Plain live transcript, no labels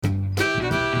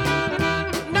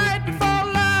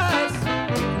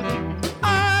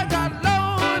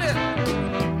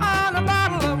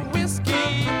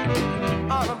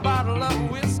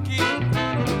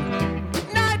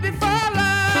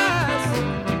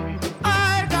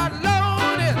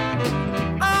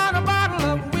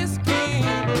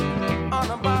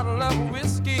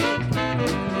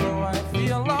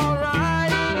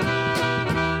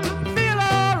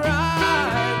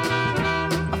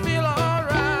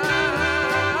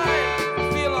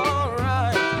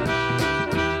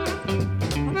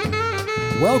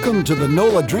Welcome to the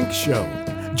NOLADrinks Show.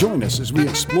 Join us as we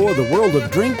explore the world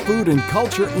of drink, food, and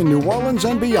culture in New Orleans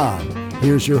and beyond.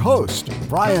 Here's your host,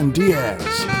 Bryan Diaz.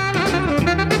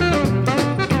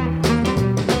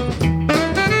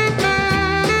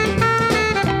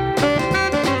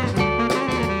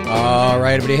 All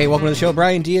right, everybody. Hey, welcome to the show.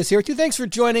 Bryan Diaz here. Thanks for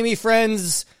joining me,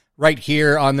 friends, right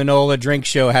here on the NOLADrinks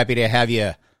Show. Happy to have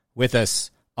you with us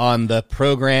on the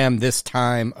program this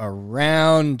time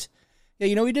around. Yeah,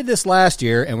 you know, we did this last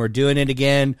year, and we're doing it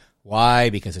again.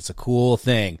 Why? Because it's a cool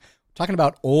thing. We're talking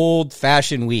about Old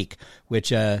Fashioned Week,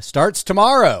 which starts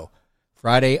tomorrow,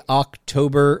 Friday,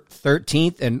 October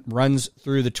 13th, and runs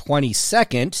through the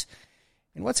 22nd.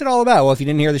 And what's it all about? Well, if you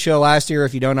didn't hear the show last year,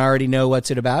 if you don't already know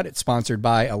what's it about, it's sponsored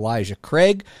by Elijah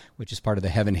Craig, which is part of the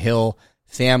Heaven Hill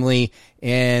family.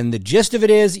 And the gist of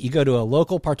it is you go to a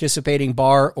local participating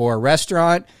bar or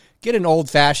restaurant, get an old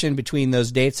fashioned between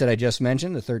those dates that I just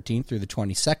mentioned, the 13th through the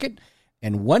 22nd,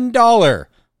 and $1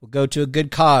 will go to a good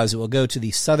cause. It will go to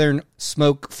the Southern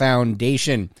Smoke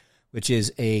Foundation, which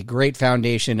is a great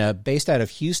foundation based out of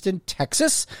Houston,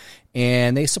 Texas,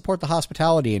 and they support the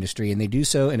hospitality industry, and they do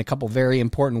so in a couple very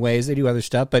important ways. They do other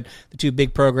stuff, but the two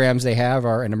big programs they have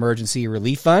are an emergency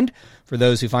relief fund for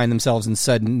those who find themselves in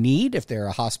sudden need, if they're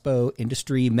a hospo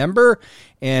industry member,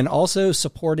 and also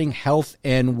supporting health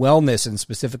and wellness, and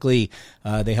specifically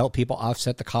they help people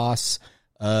offset the costs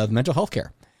of mental health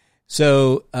care.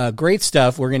 So great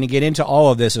stuff. We're going to get into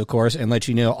all of this, of course, and let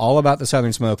you know all about the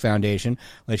Southern Smoke Foundation,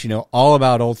 let you know all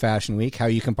about Old Fashioned Week, how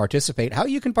you can participate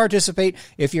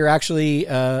if you're actually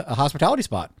a hospitality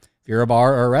spot. If you're a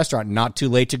bar or a restaurant, not too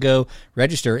late to go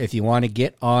register if you want to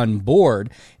get on board.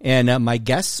 And my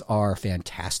guests are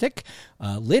fantastic.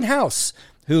 Lynn House,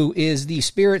 who is the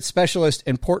spirit specialist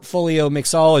and portfolio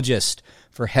mixologist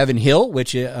for Heaven Hill,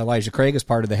 which Elijah Craig is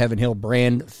part of the Heaven Hill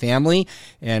brand family.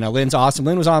 And Lynn's awesome.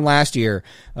 Lynn was on last year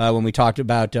when we talked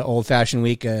about Old Fashioned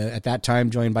Week, at that time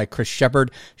joined by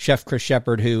Chef Chris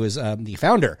Shepard, who is the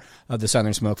founder of the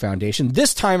Southern Smoke Foundation.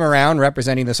 This time around,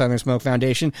 representing the Southern Smoke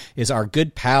Foundation, is our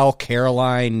good pal,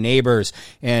 Caroline Neighbors.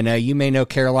 And you may know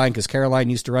Caroline because Caroline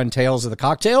used to run Tales of the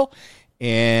Cocktail,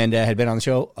 and had been on the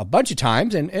show a bunch of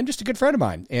times, and just a good friend of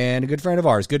mine, and a good friend of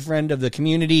ours, good friend of the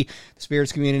community, the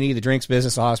spirits community, the drinks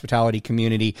business, the hospitality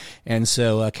community. And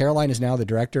so Caroline is now the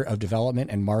Director of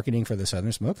Development and Marketing for the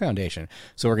Southern Smoke Foundation.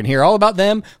 So we're going to hear all about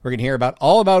them. We're going to hear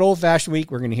all about Old Fashioned Week.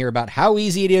 We're going to hear about how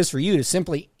easy it is for you to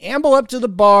simply amble up to the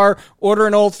bar, order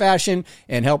an old fashioned,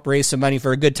 and help raise some money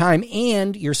for a good time.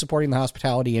 And you're supporting the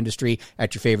hospitality industry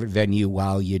at your favorite venue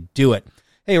while you do it.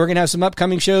 Hey, we're going to have some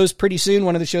upcoming shows pretty soon.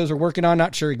 One of the shows we're working on,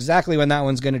 not sure exactly when that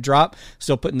one's going to drop.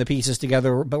 Still putting the pieces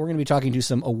together, but we're going to be talking to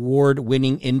some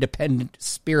award-winning independent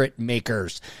spirit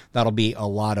makers. That'll be a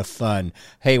lot of fun.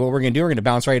 Hey, what we're going to do, we're going to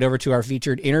bounce right over to our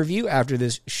featured interview after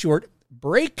this short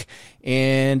break.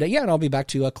 And and I'll be back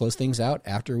to close things out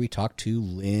after we talk to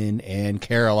Lynn and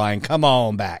Caroline. Come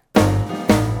on back.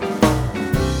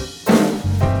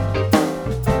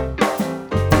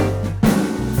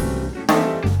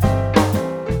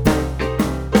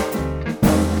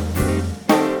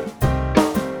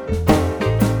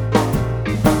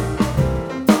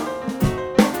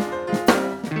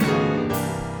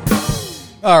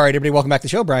 All right, everybody, welcome back to the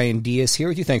show. Bryan Diaz here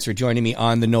with you. Thanks for joining me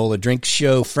on the NOLADrinks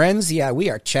Show. Friends, yeah, we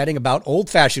are chatting about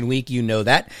Old Fashioned Week. You know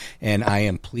that. And I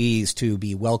am pleased to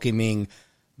be welcoming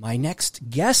my next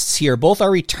guests here. Both are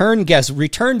return guests,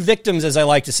 return victims, as I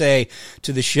like to say,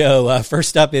 to the show.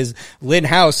 First up is Lynn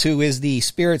House, who is the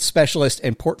spirit specialist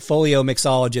and portfolio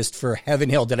mixologist for Heaven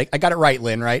Hill. I got it right,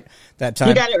 Lynn, right? That time?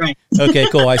 You got it right. Okay,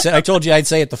 cool. I told you I'd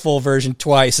say it the full version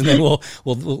twice, and then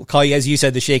we'll call you, as you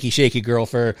said, the shaky girl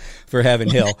for Heaven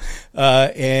Hill.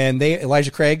 And Elijah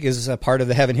Craig is a part of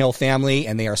the Heaven Hill family,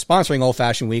 and they are sponsoring Old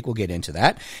Fashioned Week. We'll get into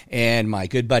that. And my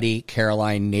good buddy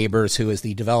Caroline Neighbors, who is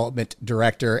the development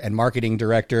director and marketing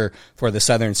director for the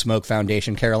Southern Smoke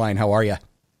Foundation. Caroline, how are you?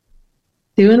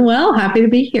 Doing well. Happy to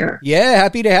be here. Yeah,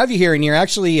 happy to have you here. And you're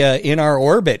actually in our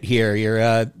orbit here.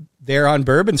 You're there on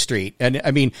Bourbon Street. And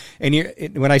I mean,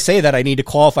 when I say that, I need to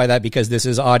qualify that because this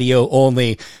is audio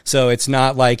only. So it's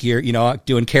not like you're,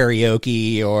 doing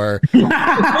karaoke or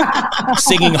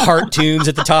singing heart tunes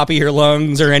at the top of your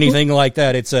lungs or anything like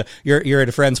that. It's you're at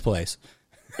a friend's place.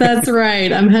 That's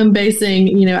right. I'm home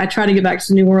basing. I try to get back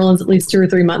to New Orleans at least 2 or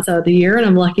 3 months out of the year. And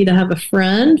I'm lucky to have a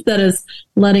friend that is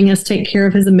letting us take care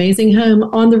of his amazing home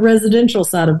on the residential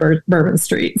side of Bourbon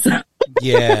Street. So.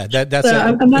 Yeah, that's so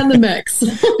I'm in the mix.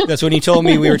 That's when you told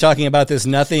me we were talking about this.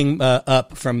 Nothing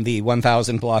up from the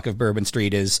 1000 block of Bourbon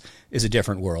Street is a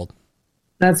different world.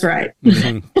 That's right.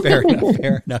 Fair enough.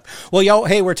 Fair enough. Well, y'all,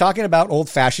 hey, we're talking about Old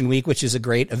Fashioned Week, which is a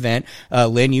great event.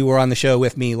 Lynn, you were on the show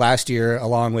with me last year,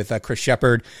 along with Chris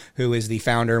Shepard, who is the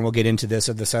founder, and we'll get into this,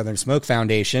 of the Southern Smoke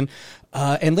Foundation.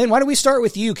 And Lynn, why don't we start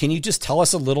with you? Can you just tell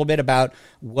us a little bit about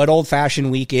what Old Fashioned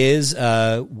Week is,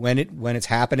 when it's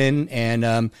happening,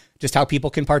 and just how people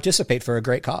can participate for a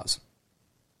great cause?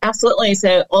 Absolutely.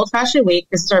 So Old Fashioned Week,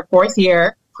 this is our 4th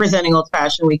year presenting Old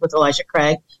Fashioned Week with Elijah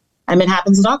Craig. It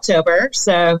happens in October,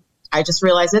 so I just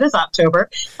realized it is October.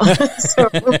 So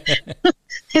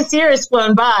this year has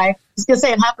flown by. I was going to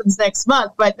say it happens next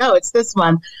month, but no, it's this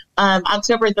month,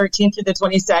 October 13th through the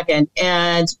 22nd.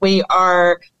 And we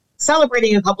are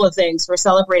celebrating a couple of things. We're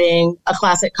celebrating a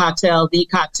classic cocktail,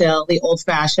 the Old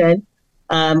Fashioned,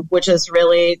 which is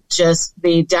really just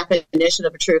the definition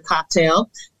of a true cocktail.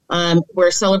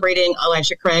 We're celebrating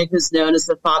Elijah Craig, who's known as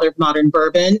the father of modern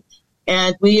bourbon.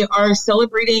 And we are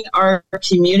celebrating our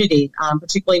community,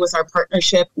 particularly with our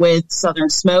partnership with Southern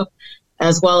Smoke,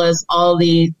 as well as all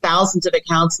the thousands of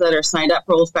accounts that are signed up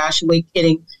for Old Fashioned Week,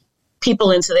 getting people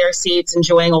into their seats,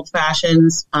 enjoying Old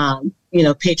Fashions,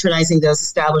 patronizing those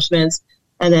establishments,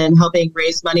 and then helping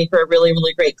raise money for a really,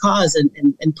 really great cause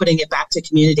and putting it back to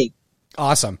community.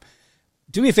 Awesome.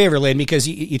 Do me a favor, Lynn, because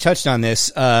you touched on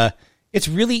this. It's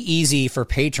really easy for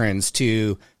patrons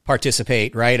to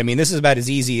participate, right? I mean, this is about as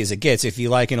easy as it gets. If you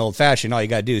like an old fashioned, all you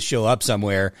got to do is show up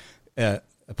somewhere, a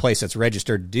place that's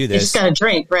registered to do this. You just got to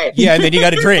drink, right? Yeah, and then you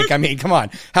got to drink. I mean, come on.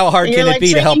 How hard can it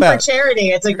be to help out? For charity,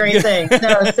 it's a great thing.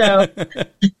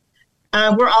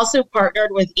 We're also partnered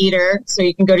with Eater, so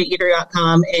you can go to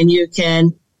eater.com and you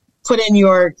can put in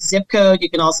your zip code. You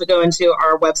can also go into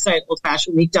our website,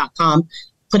 oldfashionedweek.com,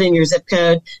 put in your zip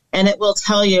code, and it will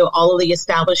tell you all of the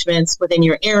establishments within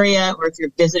your area, or if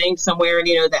you're visiting somewhere and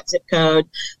you know that zip code,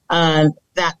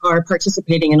 that are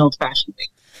participating in Old Fashioned Week.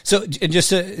 So just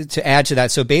to add to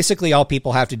that, so basically all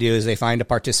people have to do is they find a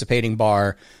participating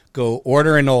bar, go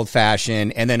order an old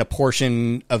fashioned, and then a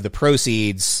portion of the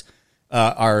proceeds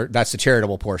that's the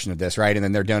charitable portion of this, right? And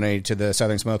then they're donated to the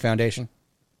Southern Smoke Foundation?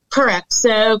 Correct.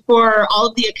 So for all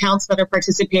of the accounts that are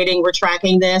participating, we're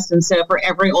tracking this. And so for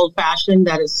every old fashioned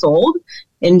that is sold,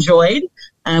 enjoyed,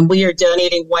 we are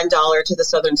donating $1 to the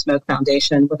Southern Smoke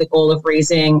Foundation with a goal of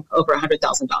raising over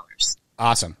 $100,000.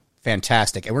 Awesome.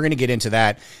 Fantastic. And we're going to get into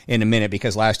that in a minute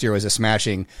because last year was a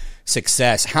smashing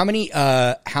success. How many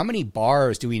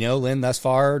bars do we know, Lynn, thus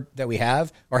far that we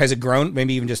have? Or has it grown?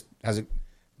 Maybe even just has it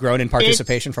grown in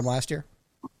participation from last year?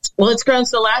 Well, it's grown.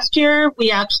 So last year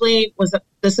we actually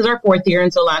this is our 4th year.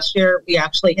 And so last year we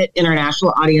actually hit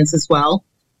international audience as well.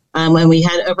 And we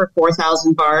had over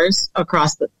 4,000 bars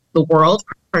across the world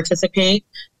participate.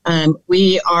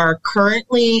 We are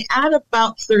currently at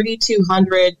about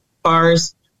 3,200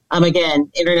 bars, again,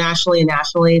 internationally and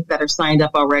nationally, that are signed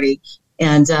up already.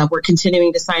 And we're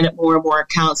continuing to sign up more and more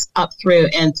accounts up through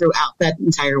and throughout that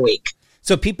entire week.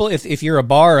 So people, if you're a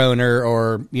bar owner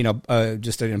or,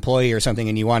 just an employee or something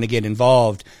and you want to get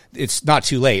involved, it's not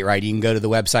too late, right? You can go to the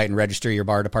website and register your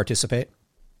bar to participate.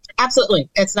 Absolutely.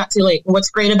 It's not too late. And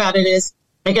what's great about it is,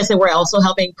 like I said, we're also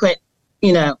helping put,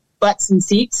 butts and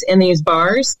seats in these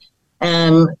bars.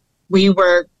 We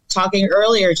were talking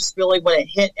earlier, just really what it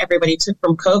hit everybody took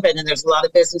from COVID. And there's a lot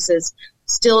of businesses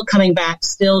still coming back,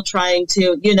 still trying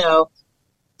to,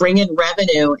 bring in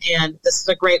revenue. And this is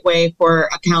a great way for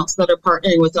accounts that are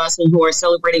partnering with us and who are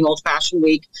celebrating Old Fashioned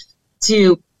Week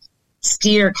to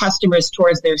steer customers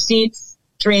towards their seats,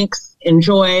 drinks,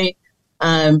 enjoy.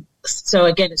 So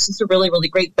again, it's just a really, really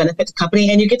great benefit to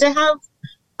company, and you get to have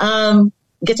fun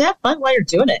while you're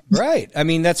doing it. Right. I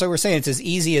mean, that's what we're saying. It's as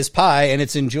easy as pie and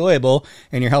it's enjoyable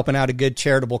and you're helping out a good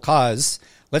charitable cause.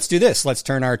 Let's do this. Let's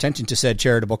turn our attention to said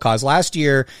charitable cause. Last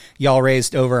year, y'all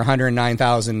raised over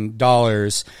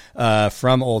 $109,000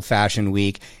 from Old Fashioned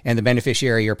Week, and the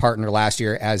beneficiary, your partner last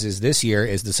year, as is this year,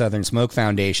 is the Southern Smoke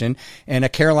Foundation.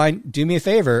 And Caroline, do me a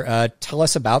favor. Tell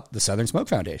us about the Southern Smoke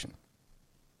Foundation.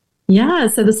 Yeah,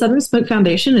 so the Southern Smoke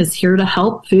Foundation is here to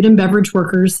help food and beverage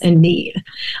workers in need.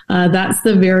 That's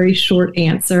the very short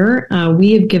answer.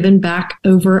 We have given back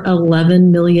over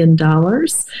 $11 million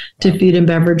to food and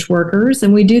beverage workers,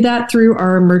 and we do that through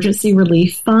our emergency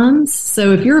relief funds.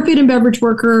 So if you're a food and beverage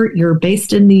worker, you're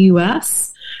based in the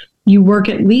U.S., you work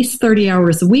at least 30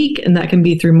 hours a week, and that can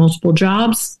be through multiple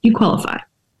jobs, you qualify.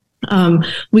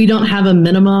 We don't have a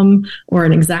minimum or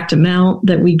an exact amount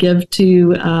that we give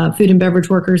to food and beverage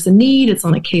workers in need. It's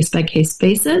on a case-by-case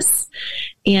basis.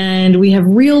 And we have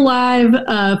real live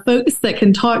folks that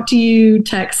can talk to you,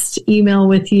 text, email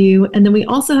with you. And then we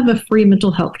also have a free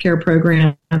mental health care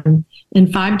program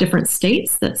in 5 different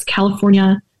states. That's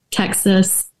California,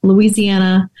 Texas,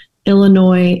 Louisiana,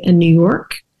 Illinois, and New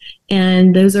York.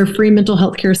 And those are free mental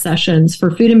health care sessions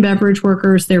for food and beverage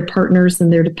workers, their partners,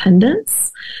 and their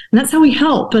dependents. And that's how we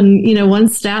help. And, one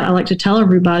stat I like to tell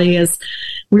everybody is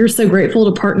we're so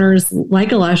grateful to partners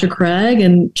like Elijah Craig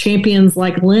and champions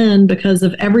like Lynn, because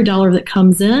of every dollar that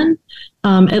comes in,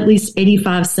 at least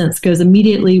 85 cents goes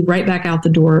immediately right back out the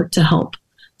door to help.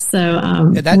 So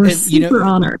we're super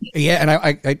honored. Yeah,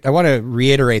 and I want to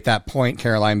reiterate that point,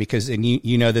 Caroline, because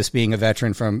you know this being a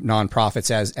veteran from nonprofits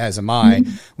as am I.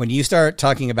 Mm-hmm. When you start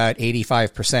talking about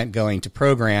 85% going to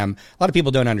program, a lot of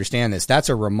people don't understand this. That's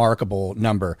a remarkable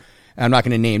number. I'm not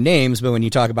going to name names, but when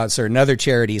you talk about certain other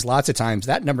charities, lots of times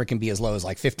that number can be as low as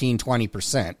like 15,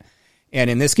 20%. And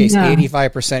in this case,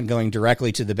 85% going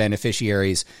directly to the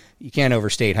beneficiaries. You can't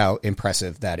overstate how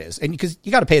impressive that is. And because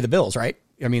you got to pay the bills, right?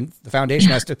 I mean, the foundation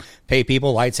has to pay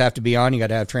people, lights have to be on, you got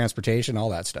to have transportation, all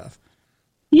that stuff.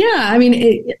 Yeah, I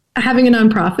mean, having a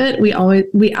nonprofit,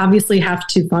 we obviously have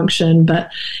to function,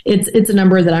 but it's a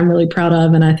number that I'm really proud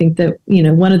of, and I think that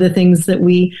one of the things that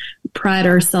we pride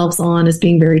ourselves on is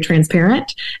being very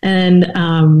transparent, and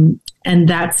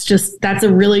that's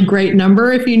a really great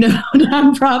number if you know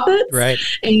nonprofits, right?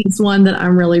 And it's one that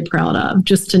I'm really proud of,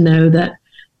 just to know that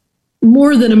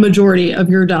more than a majority of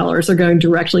your dollars are going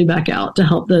directly back out to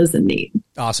help those in need.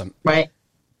 Awesome, right?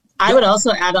 I would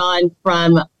also add on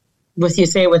from what you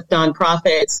say with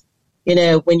nonprofits,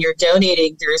 when you're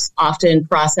donating, there's often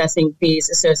processing fees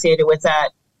associated with that.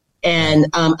 And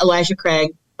Elijah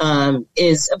Craig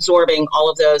is absorbing all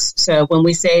of those. So when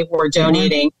we say we're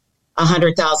donating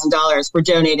 $100,000, we're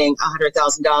donating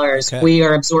 $100,000. Okay. We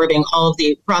are absorbing all of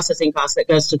the processing costs that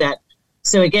goes to that.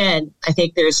 So again, I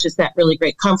think there's just that really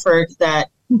great comfort that,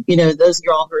 those of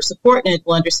you all who are supporting it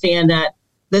will understand that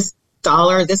this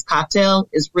cocktail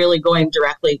is really going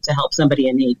directly to help somebody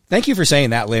in need. Thank you for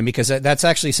saying that, Lynn, because that's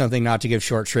actually something not to give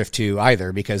short shrift to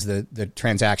either, because the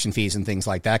transaction fees and things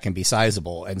like that can be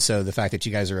sizable. And so the fact that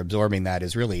you guys are absorbing that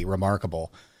is really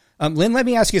remarkable. Lynn, let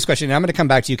me ask you this question. And I'm going to come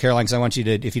back to you, Caroline, because I want you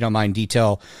to, if you don't mind,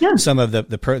 detail some of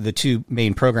the two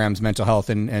main programs, mental health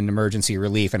and emergency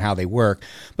relief, and how they work.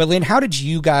 But Lynn, how did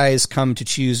you guys come to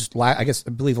choose? I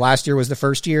believe last year was the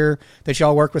first year that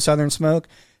y'all worked with Southern Smoke.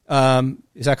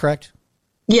 Is that correct?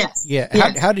 Yes. Yeah.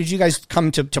 Yes. How did you guys come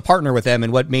to partner with them,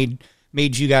 and what made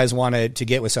you guys want to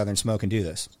get with Southern Smoke and do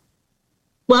this?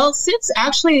 Well, since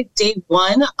actually day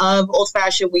one of Old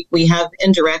Fashioned Week, we have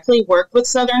indirectly worked with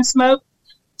Southern Smoke.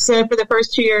 So for the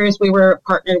first 2 years, we were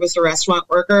partnered with the Restaurant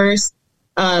Workers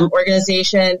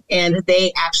organization, and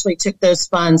they actually took those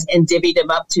funds and divvied them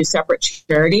up to separate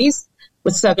charities,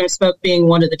 with Southern Smoke being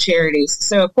one of the charities.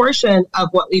 So a portion of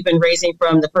what we've been raising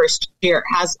from the first year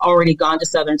has already gone to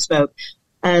Southern Smoke.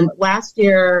 Last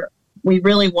year, we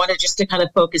really wanted just to kind of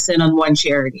focus in on one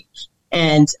charity.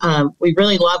 And we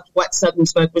really loved what Southern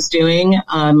Smoke was doing.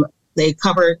 They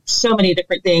covered so many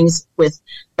different things with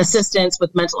assistance,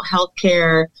 with mental health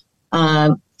care.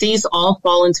 These all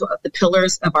fall into the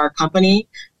pillars of our company,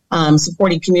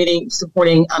 supporting community,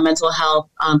 supporting mental health,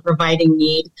 providing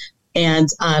need. And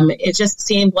it just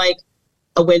seemed like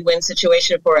a win-win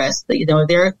situation for us.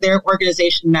 Their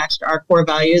organization matched our core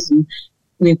values, and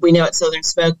we know at Southern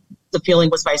Smoke the feeling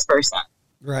was vice versa.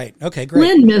 Right. Okay, great.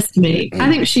 Lynn missed me. I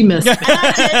think she missed me. And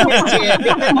I did miss you,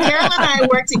 because Carol and I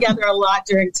worked together a lot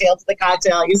during Tales of the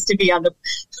Cocktail. I used to be on the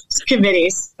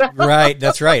committees. Right.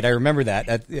 That's right. I remember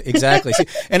that. Exactly. See,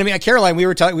 and I mean, Caroline, we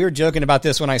were joking about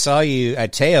this when I saw you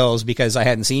at Tales, because I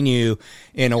hadn't seen you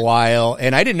in a while,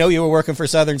 and I didn't know you were working for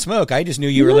Southern Smoke. I just knew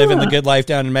you were living the good life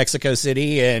down in Mexico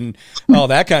City and all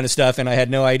that kind of stuff, and I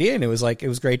had no idea. And it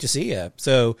was great to see you.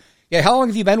 So, yeah, how long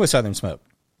have you been with Southern Smoke?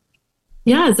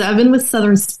 Yeah, so I've been with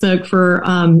Southern Smoke for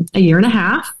a year and a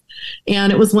half.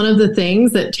 And it was one of the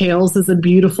things that Tales is a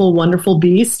beautiful, wonderful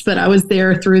beast. But I was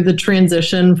there through the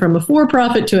transition from a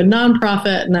for-profit to a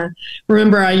nonprofit. And I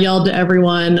remember I yelled to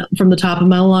everyone from the top of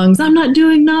my lungs, I'm not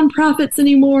doing nonprofits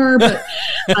anymore. But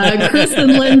Chris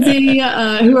and Lindsay,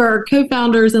 who are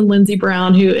co-founders, and Lindsay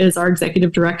Brown, who is our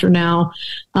executive director now,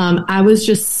 I was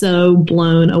just so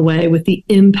blown away with the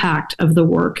impact of the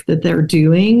work that they're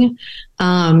doing.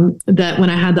 That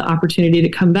when I had the opportunity to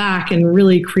come back and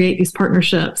really create these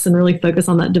partnerships and really focus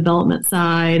on that development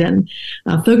side and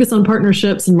focus on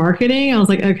partnerships and marketing, I was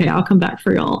like, okay, I'll come back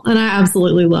for y'all. And I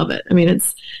absolutely love it. I mean,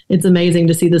 it's amazing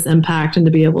to see this impact and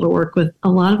to be able to work with a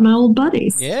lot of my old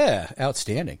buddies. Yeah,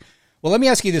 outstanding. Well, let me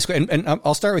ask you this, and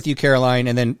I'll start with you, Caroline,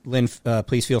 and then Lynn,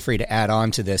 please feel free to add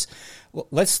on to this.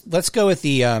 Let's go with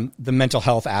the mental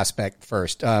health aspect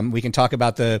first. We can talk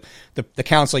about the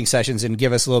counseling sessions and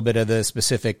give us a little bit of the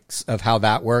specifics of how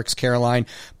that works, Caroline.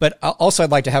 But also, I'd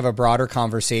like to have a broader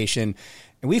conversation.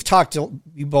 And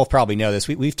you both probably know this.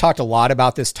 We've talked a lot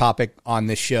about this topic on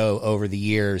this show over the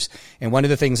years. And one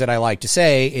of the things that I like to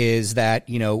say is that,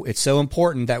 it's so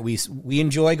important that we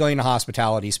enjoy going to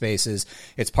hospitality spaces.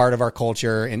 It's part of our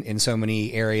culture in so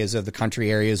many areas of the country,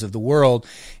 areas of the world,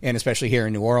 and especially here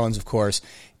in New Orleans, of course.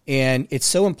 And it's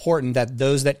so important that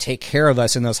those that take care of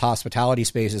us in those hospitality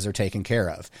spaces are taken care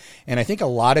of. And I think a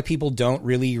lot of people don't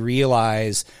really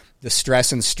realize the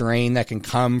stress and strain that can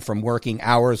come from working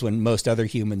hours when most other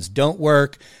humans don't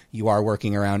work. You are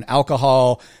working around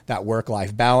alcohol, that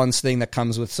work-life balance thing that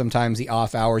comes with sometimes the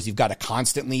off hours. You've got to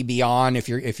constantly be on if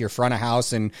you're front of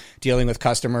house and dealing with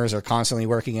customers, or constantly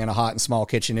working in a hot and small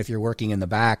kitchen if you're working in the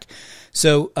back.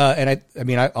 So,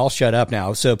 I'll shut up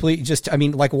now. So please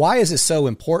why is this so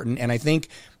important? And I think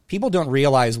people don't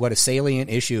realize what a salient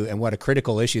issue and what a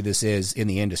critical issue this is in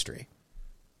the industry.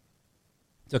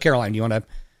 So Caroline, do you want to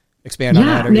expand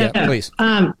on that? Please.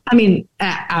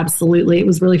 Absolutely. It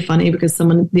was really funny because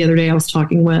someone the other day I was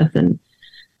talking with, and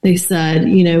they said,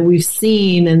 we've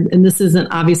seen, and this isn't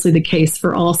obviously the case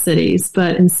for all cities,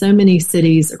 but in so many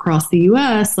cities across the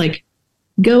U.S., like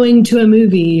going to a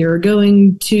movie or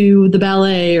going to the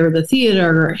ballet or the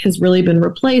theater has really been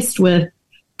replaced with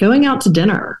going out to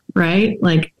dinner, right?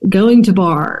 Like going to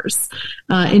bars,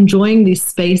 enjoying these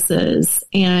spaces.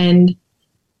 And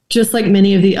just like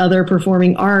many of the other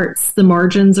performing arts, the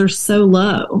margins are so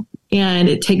low, and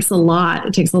it takes a lot.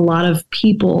 It takes a lot of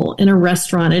people in a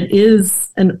restaurant. It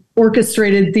is an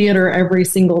orchestrated theater every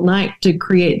single night to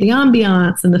create the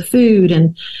ambiance and the food.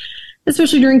 And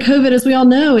especially during COVID, as we all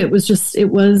know, it was,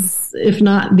 if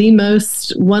not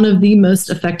one of the most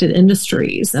affected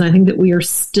industries. And I think that we are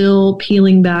still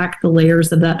peeling back the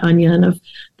layers of that onion of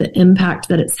the impact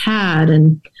that it's had.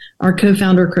 And our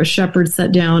co-founder, Chris Shepard,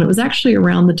 sat down. It was actually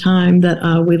around the time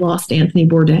that we lost Anthony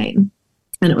Bourdain,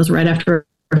 and it was right after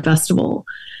a festival.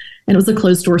 And it was a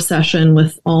closed-door session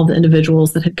with all the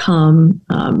individuals that had come,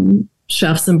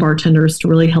 chefs and bartenders, to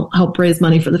really help raise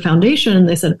money for the foundation. And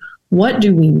they said, what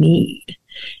do we need?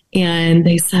 And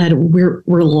they said, we're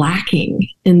lacking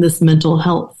in this mental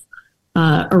health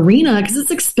arena because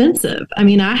it's expensive. I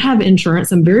mean, I have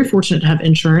insurance. I'm very fortunate to have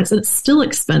insurance, and it's still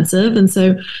expensive. And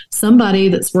so somebody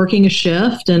that's working a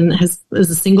shift and is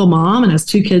a single mom and has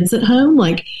 2 kids at home,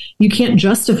 like, you can't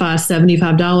justify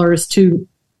 $75 to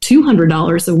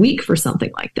 $200 a week for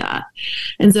something like that.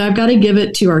 And so I've got to give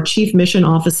it to our chief mission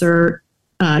officer,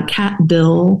 Kat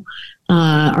Bill,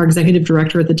 our executive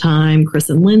director at the time, Chris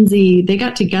and Lindsay. They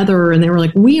got together and they were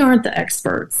like, we aren't the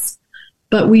experts,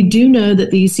 but we do know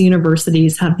that these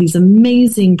universities have these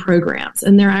amazing programs,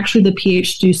 and they're actually the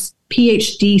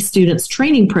PhD students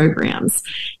training programs,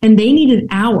 and they needed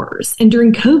hours. And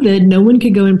during COVID, no one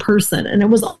could go in person. And it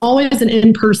was always an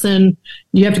in-person,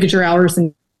 you have to get your hours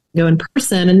and go in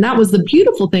person. And that was the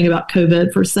beautiful thing about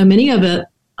COVID for so many of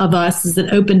us, is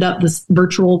it opened up this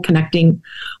virtual connecting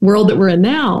world that we're in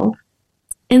now.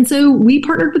 And so we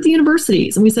partnered with the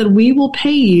universities and we said, we will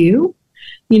pay you.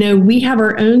 We have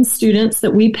our own students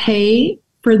that we pay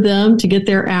for them to get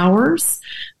their hours,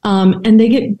 and they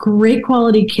get great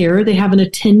quality care. They have an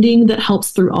attending that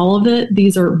helps through all of it.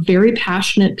 These are very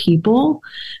passionate people.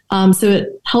 So it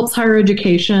helps higher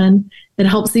education. It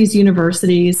helps these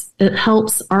universities. It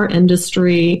helps our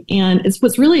industry. And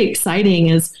what's really exciting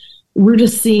is we're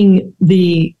just seeing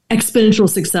the exponential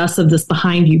success of this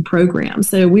Behind You program.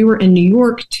 So we were in New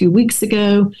York 2 weeks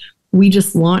ago. We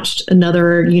just launched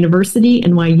another university,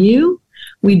 NYU.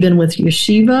 We've been with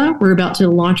Yeshiva. We're about to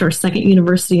launch our second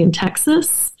university in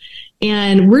Texas.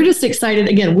 And we're just excited.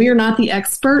 Again, we are not the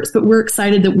experts, but we're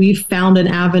excited that we've found an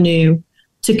avenue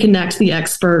to connect the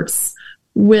experts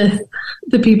with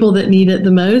the people that need it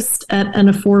the most at an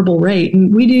affordable rate.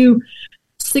 And we do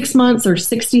 6 months or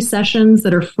 60 sessions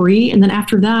that are free. And then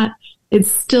after that,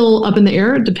 it's still up in the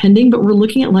air, depending, but we're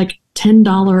looking at like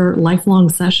 $10 lifelong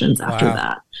sessions after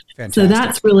that. Fantastic. So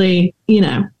that's really,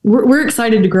 we're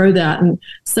excited to grow that. And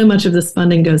so much of this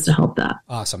funding goes to help that.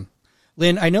 Awesome.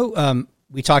 Lynn, I know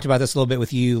we talked about this a little bit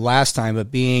with you last time,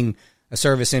 but being a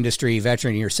service industry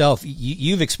veteran yourself,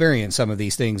 you've experienced some of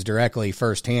these things directly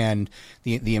firsthand,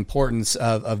 the importance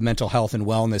of mental health and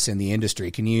wellness in the industry.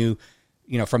 Can you,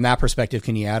 from that perspective,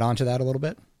 can you add on to that a little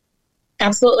bit?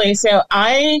 Absolutely. So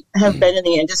I have been in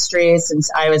the industry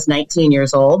since I was 19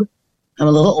 years old. I'm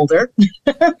a little older.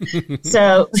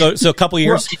 So a couple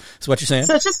years is what you're saying?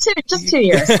 So just 2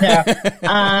 years.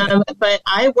 No. But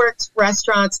I worked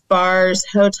restaurants, bars,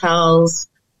 hotels,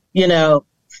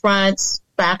 fronts,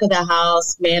 back of the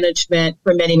house, management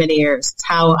for many, many years. It's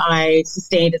how I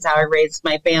sustained. It's how I raised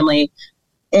my family.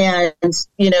 And,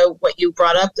 what you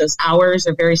brought up, those hours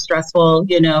are very stressful.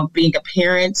 Being a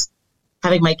parent,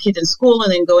 having my kid in school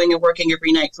and then going and working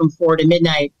every night from 4 to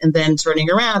midnight and then turning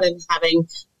around and having,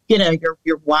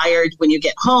 you're wired when you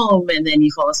get home and then you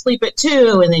fall asleep at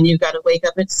 2 and then you've got to wake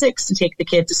up at 6 to take the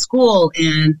kid to school.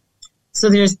 And so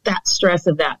there's that stress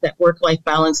of that work-life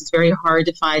balance is very hard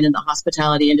to find in the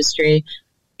hospitality industry.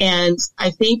 And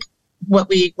I think what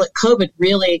COVID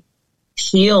really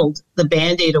peeled the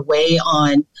Band-Aid away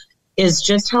on is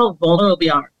just how vulnerable we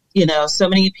are. So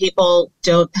many people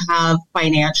don't have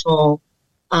financial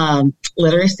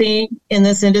literacy in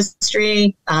this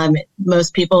industry.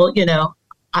 Most people,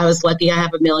 I was lucky. I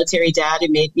have a military dad who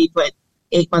made me put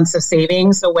 8 months of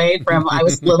savings away from I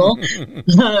was little.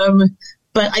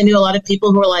 But I knew a lot of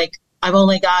people who were like, I've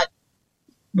only got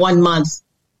 1 month,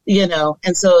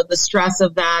 and so the stress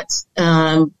of that,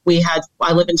 I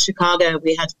live in Chicago.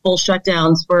 We had full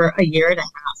shutdowns for a year and a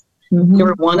half. Mm-hmm. We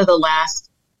were one of the last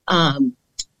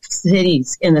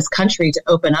cities in this country to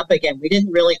open up again. We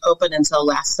didn't really open until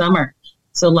last summer.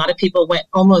 So a lot of people went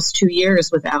almost 2 years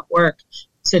without work.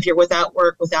 So if you're without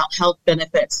work, without health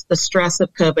benefits, the stress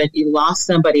of COVID, you lost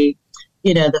somebody,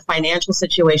 the financial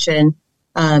situation.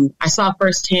 I saw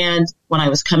firsthand when I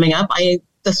was coming up,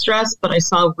 the stress, but I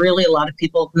saw really a lot of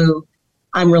people who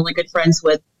I'm really good friends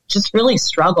with just really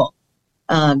struggle.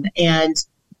 And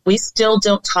we still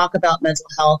don't talk about mental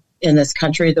health in this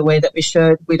country the way that we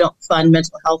should. We don't fund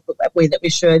mental health the way that we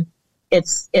should.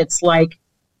 It's like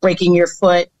breaking your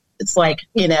foot. It's like,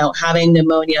 having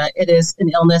pneumonia. It is an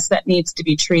illness that needs to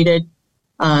be treated,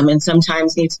 and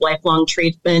sometimes needs lifelong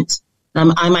treatment.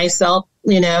 I myself,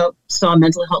 saw a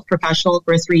mental health professional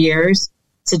for 3 years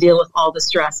to deal with all the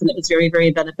stress, and it was very,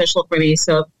 very beneficial for me.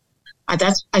 So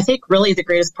that's, I think, really the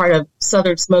greatest part of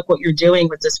Southern Smoke, what you're doing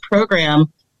with this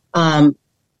program,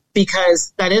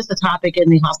 because that is the topic in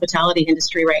the hospitality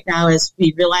industry right now, is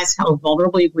we realize how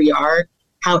vulnerable we are,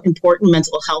 how important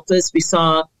mental health is. We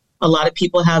saw a lot of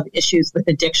people have issues with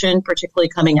addiction, particularly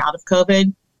coming out of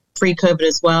COVID, pre-COVID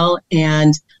as well.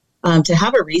 And to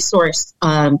have a resource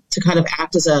to kind of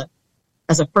act as a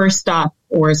first stop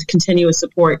or as a continuous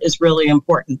support is really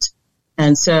important.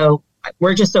 And so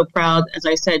we're just so proud. As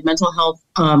I said, mental health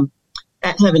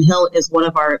at Heaven Hill is one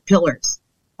of our pillars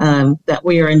that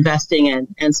we are investing in.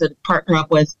 And so to partner up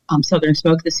with Southern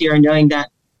Smoke this year and knowing that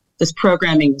this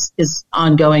programming is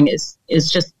ongoing is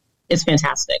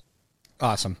fantastic.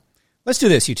 Awesome. Let's do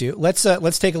this, you two. Let's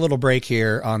take a little break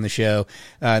here on the show.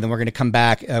 Then we're going to come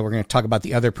back. We're going to talk about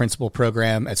the other principal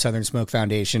program at Southern Smoke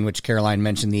Foundation, which Caroline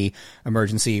mentioned, the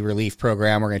emergency relief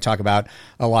program. We're going to talk about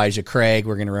Elijah Craig.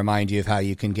 We're going to remind you of how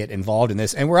you can get involved in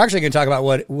this. And we're actually going to talk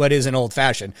about what is an old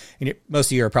fashioned. And most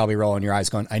of you are probably rolling your eyes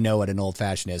going, I know what an old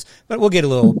fashioned is, but we'll get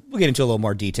into a little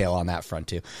more detail on that front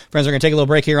too. Friends, we're going to take a little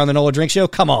break here on the NOLA Drink Show.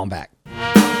 Come on back.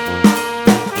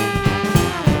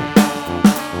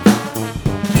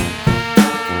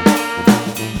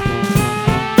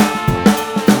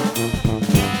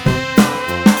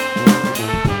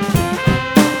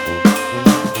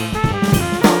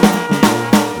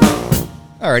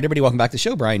 All right, everybody, welcome back to the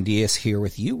show. Bryan Diaz here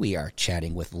with you. We are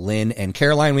chatting with Lynn and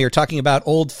Caroline. We are talking about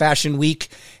Old Fashioned Week,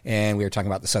 and we were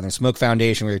talking about the Southern Smoke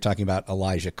Foundation. We were talking about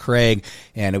Elijah Craig,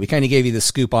 and we kind of gave you the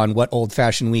scoop on what Old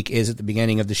Fashioned Week is at the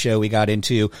beginning of the show. We got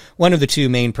into one of the two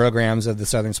main programs of the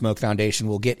Southern Smoke Foundation.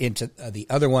 We'll get into the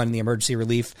other one, the emergency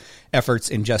relief efforts,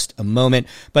 in just a moment.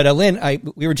 But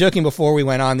Lynn, we were joking before we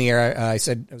went on the air. I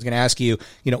said I was going to ask you,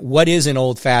 what is an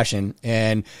old fashioned?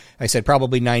 And I said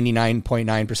probably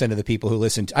 99.9% of the people who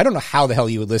listen to, I don't know how the hell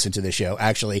you would listen to the show,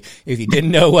 actually, if you didn't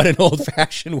know what an old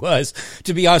fashioned was,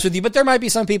 to be honest with you. But there might be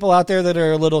some people out there that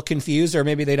are a little confused, or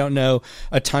maybe they don't know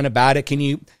a ton about it. Can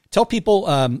you tell people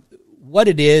what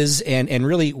it is and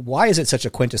really why is it such a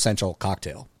quintessential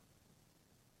cocktail?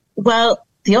 Well,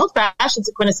 the old fashioned is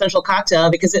a quintessential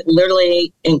cocktail because it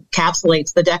literally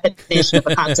encapsulates the definition of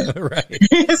a cocktail.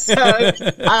 Right. So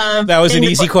that was an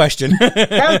easy question.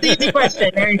 That was the easy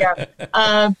question. There you go.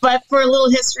 But for a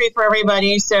little history for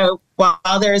everybody. So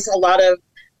while there's a lot of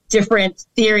different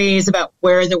theories about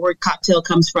where the word cocktail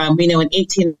comes from, we know in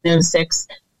 1806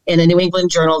 in a New England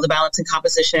journal, The Balance and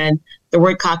Composition, the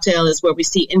word cocktail is where we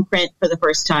see in print for the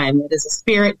first time. It is a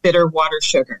spirit, bitter, water,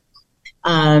 sugar.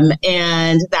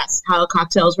 And that's how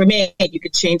cocktails were made. You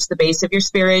could change the base of your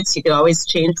spirits. You could always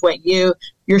change what your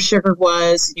sugar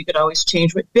was. You could always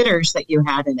change what bitters that you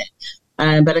had in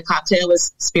it. But a cocktail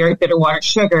was spirit, bitter, water,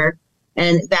 sugar.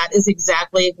 And that is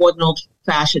exactly what an old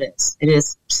fashioned is. It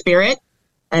is spirit.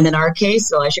 And in our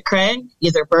case, Elijah Craig,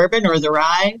 either bourbon or the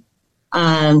rye,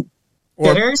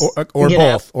 bitters.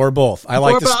 Or both. I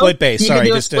like the split base. You Sorry, can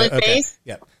do a split base.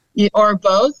 Yep. Or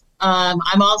both.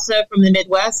 I'm also from the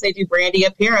Midwest. They do brandy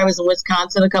up here. I was in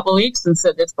Wisconsin a couple of weeks, and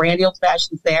so there's brandy old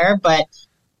fashions there. But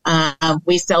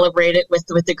we celebrate it with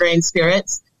the grain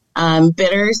spirits,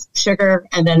 bitters, sugar,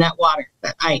 and then that water,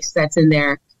 that ice that's in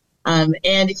there. And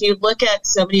if you look at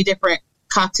so many different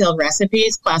cocktail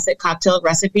recipes, classic cocktail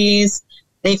recipes,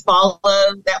 they follow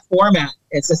that format.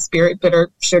 It's a spirit, bitter,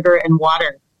 sugar, and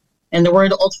water. And the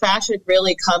word old fashioned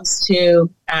really comes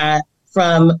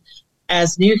from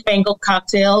as newfangled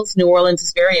cocktails. New Orleans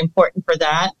is very important for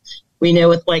that. We know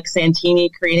with like Santini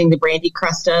creating the Brandy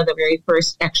Crusta, the very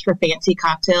first extra fancy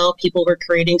cocktail, people were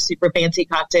creating super fancy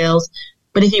cocktails.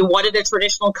 But if you wanted a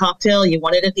traditional cocktail, you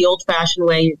wanted it the old fashioned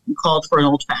way, you called for an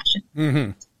old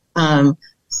fashioned. Mm-hmm.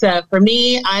 So for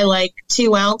me, I like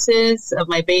 2 ounces of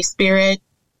my base spirit,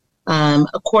 a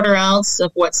 1/4 ounce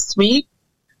of what's sweet,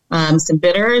 some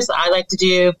bitters. I like to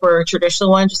do for a traditional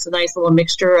one, just a nice little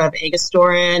mixture of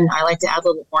Angostura. I like to add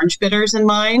little orange bitters in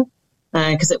mine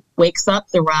because it wakes up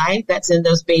the rye that's in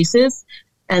those bases,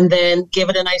 and then give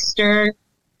it a nice stir,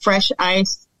 fresh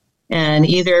ice, and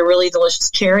either a really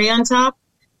delicious cherry on top.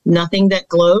 Nothing that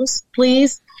glows,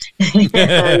 please. And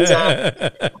none of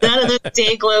the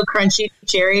day glow crunchy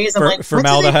cherries. I'm like,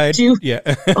 formaldehyde. Yeah.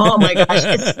 Oh my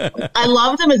gosh. I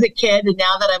loved them as a kid, and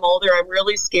now that I'm older, I'm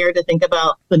really scared to think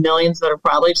about the millions that are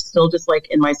probably still just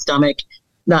like in my stomach,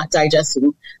 not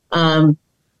digesting. And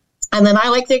then I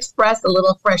like to express a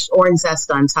little fresh orange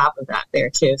zest on top of that there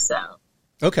too. So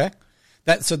okay,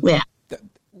 yeah.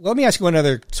 Let me ask you one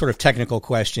other sort of technical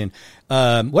question.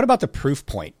 What about the proof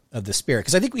point of the spirit?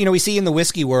 Because I think, we see in the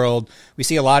whiskey world, we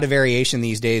see a lot of variation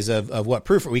these days of what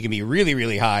proof. We can be really,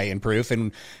 really high in proof,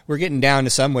 and we're getting down to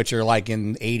some which are like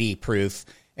in 80 proof.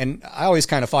 And I always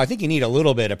kind of I think you need a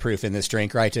little bit of proof in this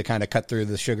drink, right, to kind of cut through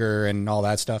the sugar and all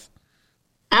that stuff.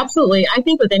 Absolutely. I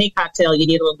think with any cocktail, you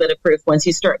need a little bit of proof once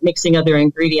you start mixing other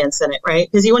ingredients in it, right?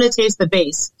 Because you want to taste the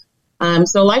base.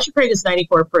 So Elijah Craig is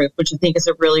 94 proof, which I think is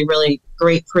a really, really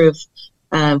great proof.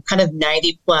 Kind of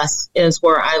 90 plus is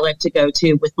where I like to go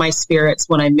to with my spirits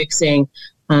when I'm mixing,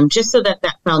 just so that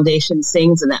foundation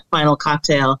sings in that final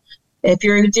cocktail. If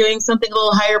you're doing something a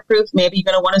little higher proof, maybe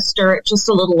you're going to want to stir it just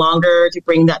a little longer to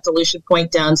bring that dilution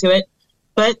point down to it.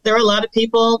 But there are a lot of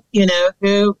people,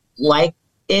 who like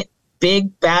it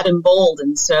big, bad, and bold.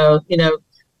 And so,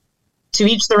 to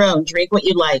each their own. Drink what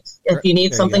you like. If you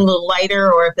need something a little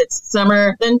lighter, or if it's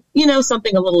summer, then,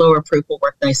 something a little lower proof will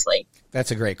work nicely.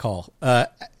 That's a great call. Let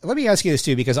me ask you this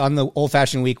too, because on the Old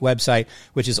Fashioned Week website,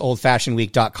 which is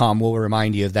oldfashionedweek.com, we'll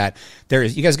remind you of that.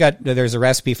 There's a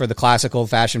recipe for the classic old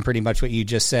fashioned, pretty much what you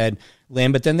just said,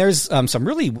 Lynn, but then there's some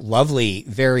really lovely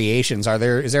variations.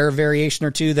 Is there a variation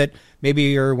or two that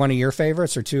maybe are one of your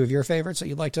favorites or two of your favorites that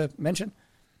you'd like to mention?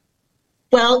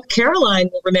 Well, Caroline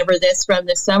will remember this from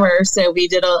this summer. So we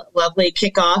did a lovely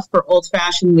kickoff for Old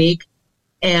Fashioned Week.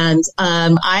 And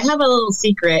I have a little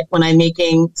secret when I'm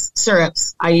making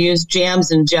syrups. I use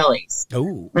jams and jellies.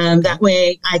 Oh. That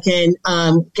way I can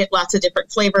get lots of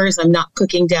different flavors. I'm not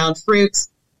cooking down fruits.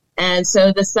 And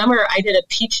so this summer I did a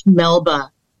peach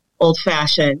Melba Old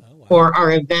Fashioned for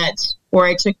our event, where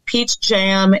I took peach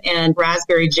jam and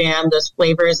raspberry jam, those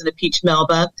flavors, in a peach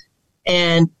Melba,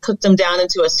 and cooked them down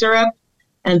into a syrup.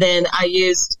 And then I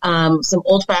used some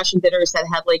old-fashioned bitters that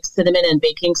had like cinnamon and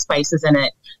baking spices in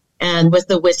it. And with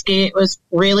the whiskey, it was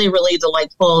really, really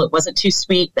delightful. It wasn't too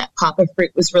sweet. That pop of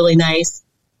fruit was really nice.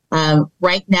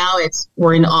 Right now,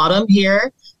 we're in autumn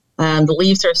here. The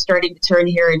leaves are starting to turn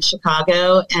here in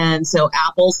Chicago. And so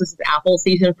this is apple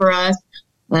season for us.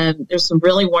 There's some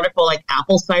really wonderful like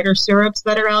apple cider syrups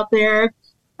that are out there.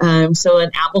 So an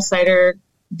apple cider,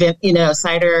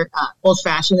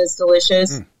 old-fashioned is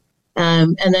delicious. Mm.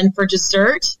 And then for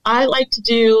dessert, I like to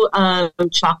do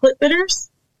chocolate bitters.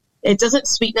 It doesn't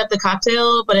sweeten up the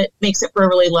cocktail, but it makes it for a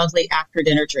really lovely after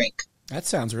dinner drink. That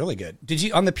sounds really good.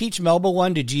 On the peach Melba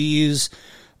one, did you use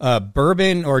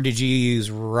bourbon or did you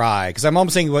use rye? Because I'm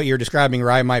almost thinking what you're describing,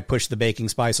 rye might push the baking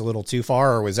spice a little too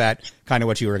far, or was that kind of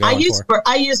what you were going for?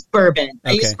 I used bourbon.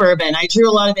 Okay. I drew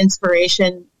a lot of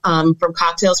inspiration from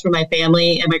cocktails from my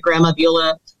family, and my grandma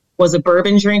Beulah was a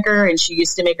bourbon drinker, and she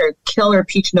used to make a killer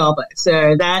peach Melba.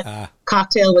 So that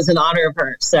cocktail was in honor of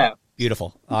her. So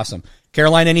beautiful. Awesome.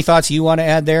 Caroline, any thoughts you want to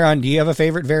add there on, do you have a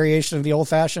favorite variation of the old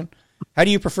fashioned? How do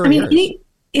you prefer yours?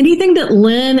 Anything that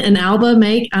Lynn and Alba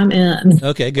make, I'm in.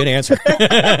 Okay, good answer.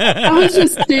 I was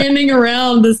just standing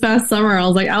around this past summer. I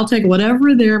was like, I'll take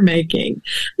whatever they're making.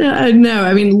 No,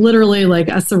 I mean, literally, like,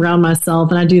 I surround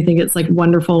myself, and I do think it's like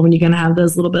wonderful when you can have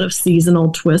those little bit of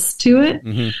seasonal twists to it.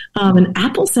 Mm-hmm. And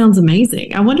apple sounds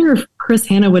amazing. I wonder if Chris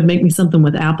Hanna would make me something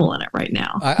with apple in it right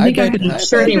now. I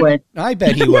bet he would. I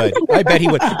bet he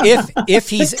would. If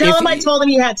he's tell him I told him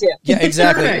you had to. Yeah,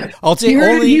 exactly. Right. I'll say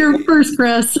you're here first,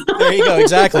 Chris. There you go.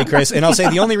 Exactly, Chris. And I'll say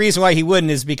the only reason why he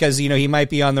wouldn't is because, he might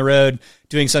be on the road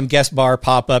doing some guest bar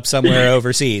pop-up somewhere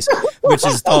overseas, which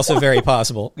is also very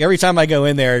possible. Every time I go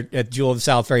in there at Jewel of the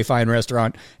South, very fine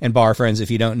restaurant and bar, friends,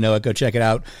 if you don't know it, go check it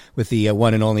out with the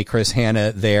one and only Chris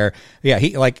Hanna there. Yeah,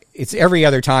 it's every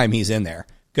other time he's in there,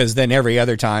 because then every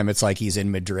other time it's like he's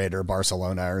in Madrid or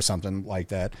Barcelona or something like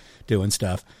that doing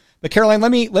stuff. But Caroline, let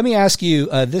me ask you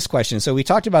this question. So we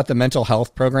talked about the mental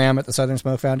health program at the Southern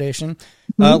Smoke Foundation.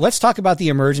 Let's talk about the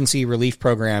emergency relief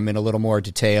program in a little more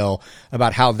detail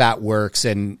about how that works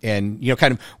and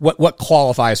kind of what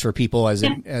qualifies for people as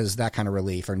that kind of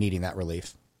relief or needing that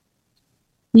relief.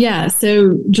 Yeah.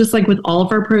 So just like with all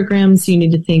of our programs, you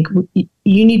need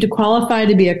to qualify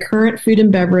to be a current food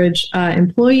and beverage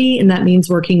employee. And that means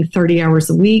working 30 hours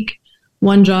a week,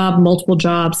 one job, multiple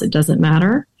jobs, it doesn't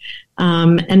matter.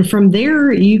 And from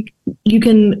there, you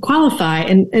can qualify.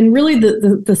 And really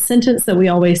the sentence that we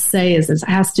always say is it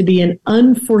has to be an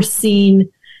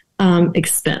unforeseen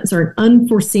expense or an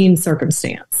unforeseen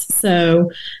circumstance.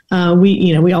 So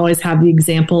we always have the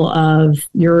example of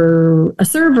you're a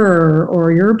server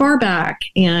or you're a bar back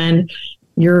and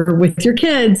you're with your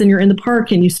kids and you're in the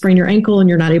park and you sprain your ankle and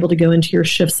you're not able to go into your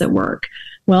shifts at work.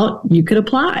 Well, you could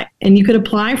apply, and you could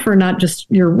apply for not just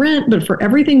your rent, but for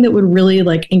everything that would really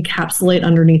encapsulate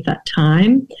underneath that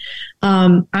time.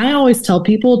 I always tell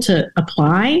people to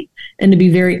apply and to be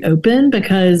very open,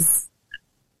 because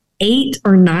 8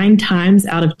 or 9 times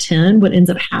out of 10, what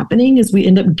ends up happening is we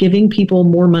end up giving people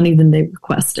more money than they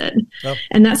requested. Oh.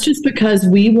 And that's just because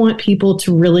we want people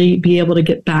to really be able to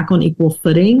get back on equal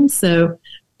footing. So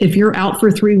if you're out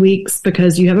for 3 weeks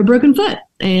because you have a broken foot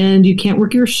and you can't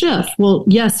work your shift, well,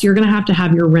 yes, you're going to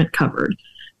have your rent covered,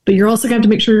 but you're also going to have to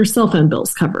make sure your cell phone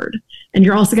bill's covered. And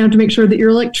you're also going to have to make sure that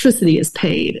your electricity is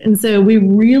paid. And so we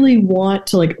really want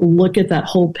to look at that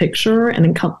whole picture and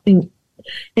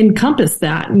encompass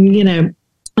that. And,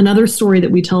 another story that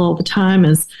we tell all the time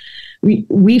is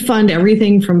we fund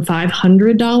everything from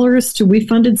 $500 to we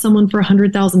funded someone for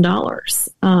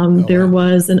 $100,000. There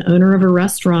was an owner of a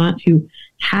restaurant who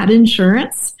had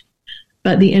insurance,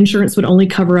 but the insurance would only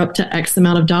cover up to X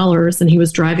amount of dollars. And he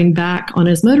was driving back on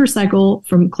his motorcycle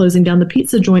from closing down the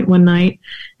pizza joint one night,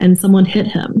 and someone hit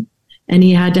him, and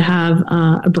he had to have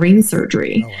a brain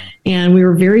surgery. Oh, wow. And we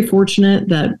were very fortunate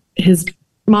that his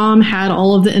mom had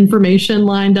all of the information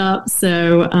lined up.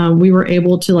 So we were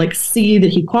able to see that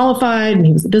he qualified and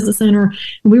he was a business owner,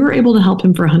 and we were able to help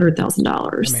him for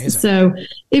 $100,000. So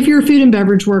if you're a food and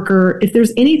beverage worker, if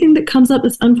there's anything that comes up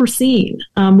that's unforeseen,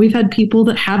 we've had people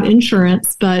that have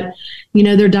insurance, but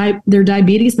their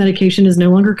diabetes medication is no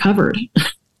longer covered.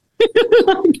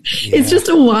 It's just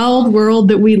a wild world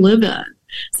that we live in.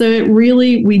 So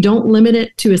we don't limit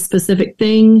it to a specific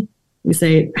thing. We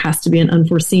say it has to be an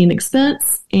unforeseen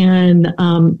expense. And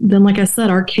then, like I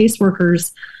said, our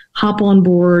caseworkers hop on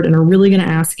board and are really going to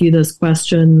ask you those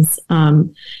questions.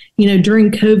 During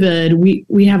COVID,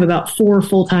 we have about 4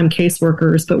 full-time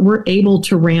caseworkers, but we're able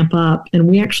to ramp up, and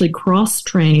we actually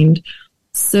cross-trained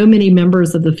so many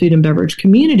members of the food and beverage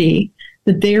community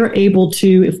that they're able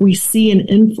to, if we see an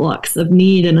influx of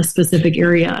need in a specific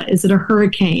area, is it a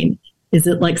hurricane? Is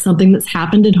it something that's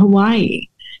happened in Hawaii?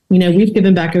 We've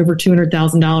given back over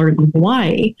 $200,000 in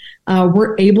Hawaii.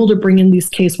 We're able to bring in these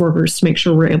caseworkers to make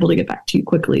sure we're able to get back to you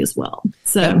quickly as well.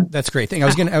 So that's a great thing. I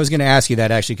was going to ask you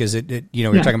that actually, because we're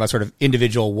talking about sort of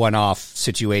individual one-off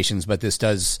situations, but this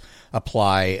does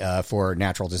apply for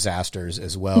natural disasters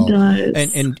as well. It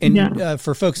does. And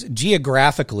for folks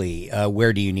geographically,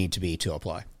 where do you need to be to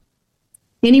apply?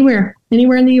 Anywhere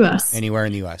in the U.S. Anywhere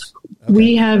in the U.S. Okay.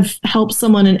 We have helped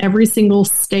someone in every single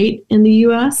state in the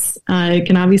U.S. It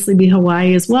can obviously be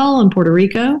Hawaii as well, and Puerto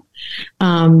Rico.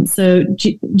 So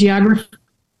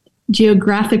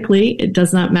geographically, it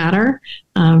does not matter.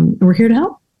 We're here to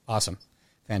help. Awesome.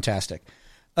 Fantastic.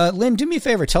 Lynn, do me a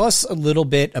favor. Tell us a little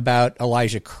bit about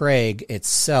Elijah Craig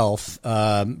itself. Just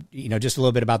a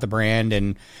little bit about the brand,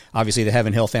 and obviously the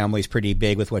Heaven Hill family is pretty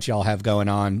big with what y'all have going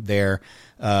on there.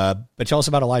 But tell us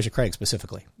about Elijah Craig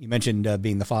specifically. You mentioned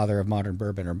being the father of modern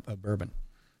bourbon or bourbon.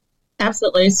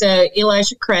 Absolutely. So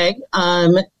Elijah Craig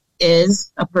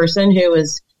is a person who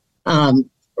is a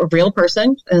real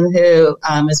person and who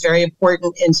is very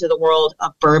important into the world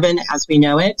of bourbon as we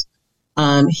know it.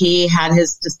 He had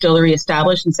his distillery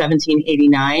established in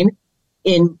 1789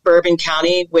 in Bourbon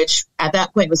County, which at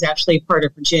that point was actually part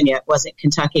of Virginia. It wasn't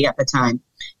Kentucky at the time.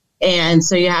 And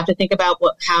so you have to think about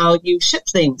how you ship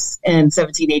things in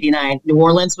 1789. New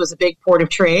Orleans was a big port of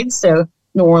trade, so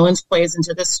New Orleans plays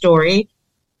into this story.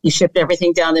 You shipped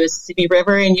everything down the Mississippi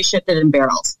River, and you shipped it in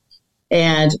barrels.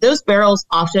 And those barrels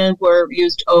often were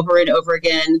used over and over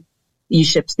again. You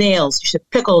shipped snails, you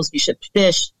shipped pickles, you shipped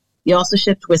fish. You also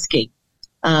shipped whiskey.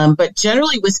 But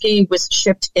generally, whiskey was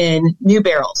shipped in new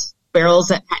barrels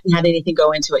that hadn't had anything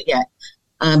go into it yet.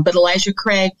 But Elijah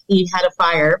Craig, he had a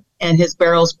fire, and his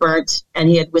barrels burnt, and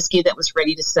he had whiskey that was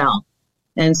ready to sell.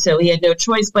 And so he had no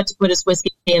choice but to put his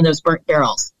whiskey in those burnt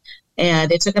barrels.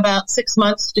 And it took about 6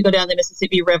 months to go down the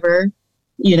Mississippi River,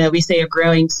 we say a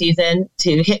growing season,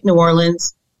 to hit New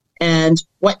Orleans. And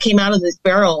what came out of these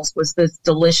barrels was this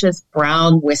delicious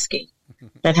brown whiskey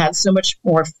that had so much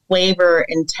more flavor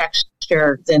and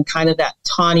texture than kind of that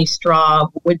tawny straw,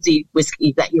 woodsy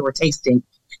whiskey that you were tasting.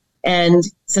 And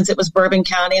since it was Bourbon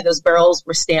County, those barrels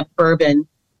were stamped bourbon.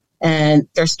 And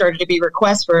there started to be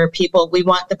requests for people, we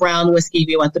want the brown whiskey,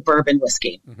 we want the bourbon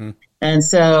whiskey. Mm-hmm. And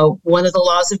so one of the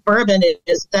laws of bourbon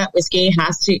is that whiskey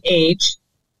has to age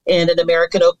in an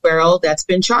American oak barrel that's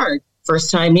been charred, first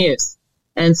time use.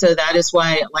 And so that is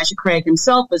why Elijah Craig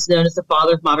himself was known as the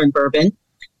father of modern bourbon.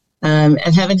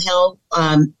 At Heaven Hill,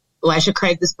 Elijah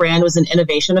Craig, this brand was an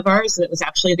innovation of ours, and it was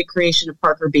actually the creation of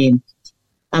Parker Beam,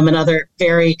 another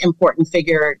very important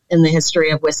figure in the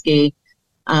history of whiskey.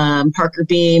 Parker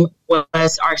Beam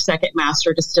was our second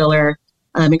master distiller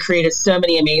and created so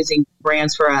many amazing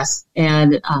brands for us.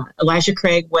 And Elijah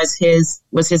Craig was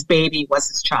his baby, was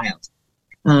his child.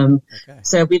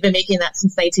 So we've been making that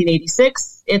since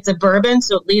 1986. It's a bourbon,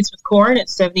 so it leads with corn.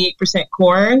 It's 78%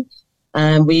 corn.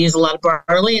 We use a lot of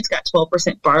barley. It's got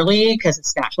 12% barley because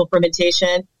it's natural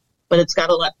fermentation, but it's got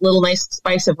a little nice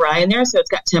spice of rye in there. So it's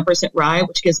got 10% rye,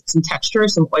 which gives it some texture,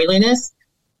 some oiliness.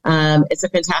 It's a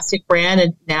fantastic brand.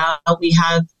 And now we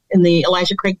have in the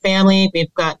Elijah Craig family,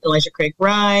 we've got Elijah Craig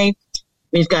rye.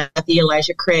 We've got the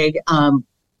Elijah Craig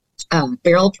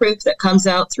barrel proof that comes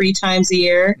out 3 times a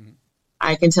year. Mm-hmm.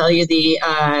 I can tell you the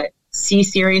C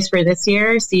series for this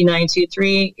year,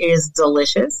 C923, is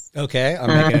delicious. Okay, I'm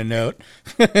making a note.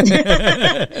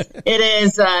 It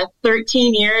is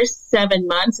 13 years, 7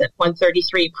 months at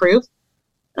 133 proof.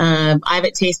 I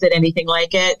haven't tasted anything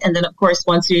like it. And then, of course,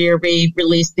 once a year, we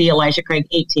release the Elijah Craig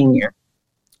 18-year.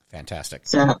 Fantastic.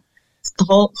 So it's the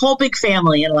whole big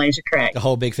family in Elijah Craig. The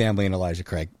whole big family in Elijah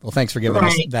Craig. Well, thanks for giving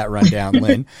us that rundown,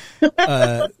 Lynn.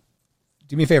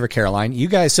 Do me a favor, Caroline. You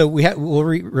guys, so we'll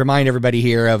remind everybody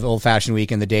here of Old Fashioned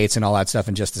Week and the dates and all that stuff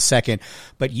in just a second.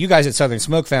 But you guys at Southern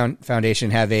Smoke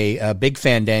Foundation have a big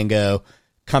fandango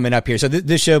coming up here. So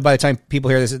this show, by the time people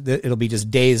hear this, it'll be just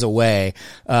days away.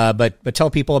 But tell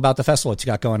people about the festival that you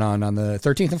got going on the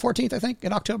 13th and 14th, I think,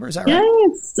 in October. Is that right? Yeah,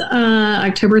 it's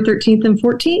October 13th and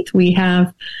 14th. We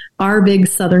have our big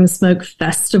Southern Smoke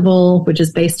Festival, which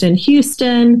is based in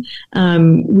Houston.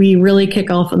 We really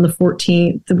kick off on the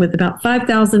 14th with about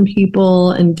 5,000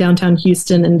 people in downtown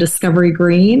Houston and Discovery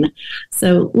Green.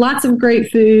 So lots of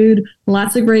great food,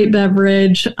 lots of great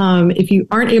beverage. If you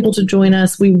aren't able to join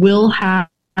us, we will have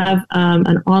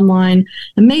an online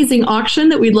amazing auction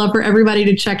that we'd love for everybody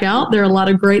to check out. There are a lot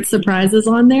of great surprises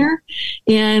on there,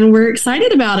 and we're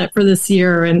excited about it for this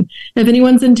year. And if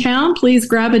anyone's in town, please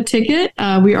grab a ticket.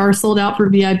 We are sold out for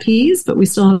VIPs, but we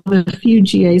still have a few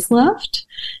GAs left,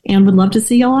 and would love to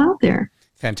see y'all out there.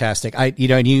 Fantastic.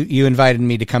 You invited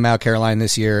me to come out, Caroline,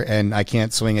 this year, and I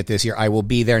can't swing it this year. I will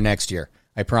be there next year.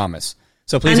 I promise.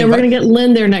 So please. I know we're going to get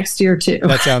Lynn there next year too.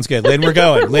 That sounds good. Lynn, we're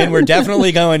going. Lynn, we're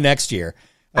definitely going next year.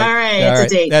 All right,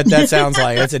 it's a date. That sounds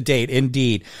like that's a date,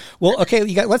 indeed. Well, okay,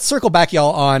 let's circle back,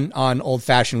 y'all, on Old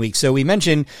Fashioned Week. So we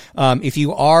mentioned if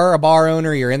you are a bar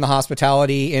owner, you're in the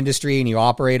hospitality industry, and you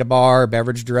operate a bar,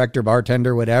 beverage director,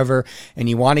 bartender, whatever, and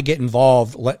you want to get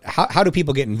involved. How do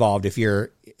people get involved if you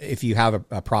have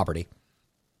a property?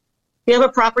 If you have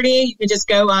a property, you can just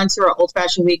go on to our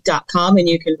oldfashionedweek.com and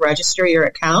you can register your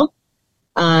account.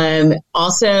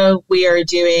 Also, we are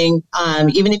doing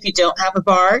even if you don't have a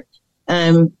bar.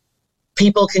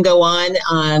 People can go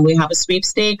on. We have a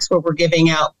sweepstakes where we're giving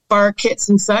out bar kits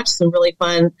and such, some really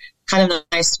fun, kind of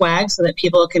nice swag so that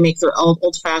people can make their own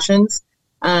old fashions.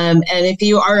 And if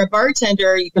you are a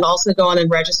bartender, you can also go on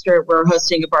and register. We're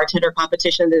hosting a bartender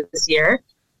competition this year.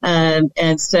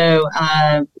 And so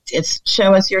it's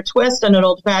show us your twist on an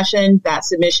old fashioned. That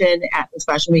submission at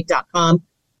oldfashionedweek.com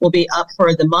will be up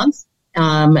for the month.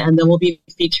 And then we'll be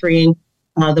featuring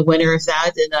the winner of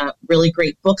that in a really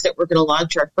great book that we're going to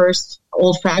launch, our first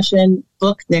old-fashioned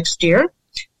book next year.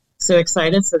 So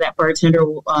excited. So that bartender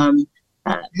will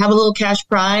have a little cash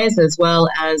prize as well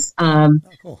as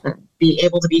be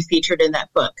able to be featured in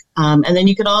that book. And then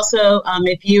you could also,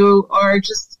 if you are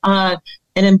just an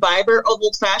imbiber of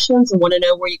old fashions and want to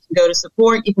know where you can go to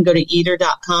support, you can go to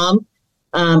eater.com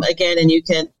again, and you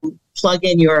can plug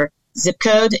in your zip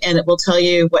code and it will tell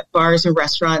you what bars and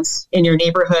restaurants in your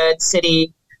neighborhood,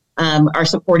 city are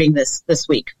supporting this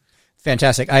week.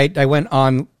 Fantastic. I went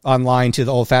online to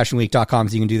the oldfashionedweek.com,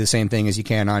 so you can do the same thing as you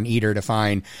can on Eater to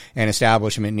find an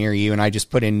establishment near you. And I just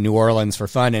put in New Orleans for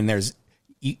fun, and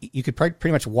you could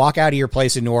pretty much walk out of your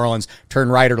place in New Orleans, turn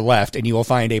right or left, and you will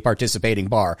find a participating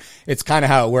bar. It's kind of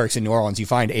how it works in New Orleans. You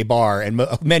find a bar, and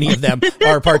many of them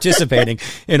are participating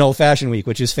in Old Fashioned Week,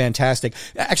 which is fantastic.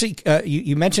 Actually,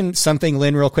 you mentioned something,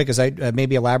 Lynn, real quick, as I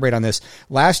maybe elaborate on this.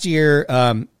 Last year,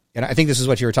 and I think this is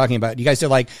what you were talking about. You guys did,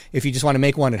 like, if you just want to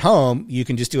make one at home, you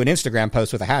can just do an Instagram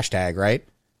post with a hashtag, right?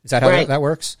 Is that how that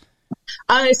works?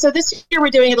 So this year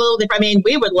we're doing it a little different. I mean,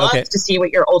 we would love to see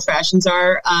what your old fashions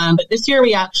are. But this year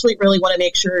we actually really want to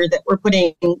make sure that we're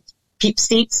putting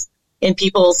seats in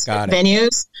people's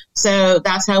venues. So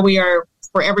that's how we are,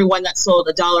 for everyone that sold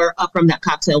 $1 up from that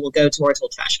cocktail will go towards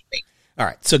Old Fashioned Week. All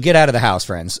right. So get out of the house,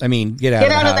 friends. I mean, get out of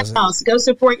the house. Go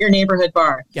support your neighborhood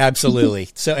bar. Absolutely.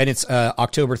 So, and it's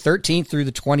October 13th through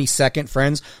the 22nd,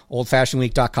 friends.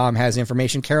 Oldfashionedweek.com has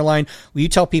information. Caroline, will you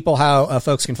tell people how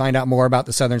folks can find out more about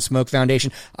the Southern Smoke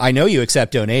Foundation? I know you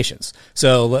accept donations.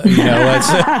 So, let's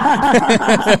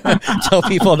tell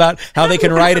people about how they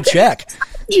can write a check.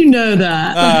 You know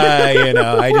that.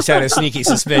 I just had a sneaky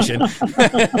suspicion.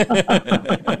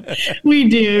 We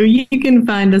do. You can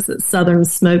find us at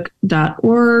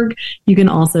southernsmoke.org. You can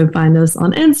also find us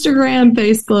on Instagram,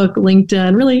 Facebook,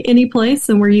 LinkedIn, really any place.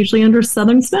 And we're usually under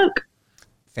Southern Smoke.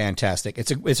 Fantastic.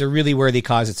 It's a really worthy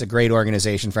cause. It's a great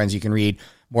organization, friends. You can read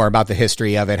more about the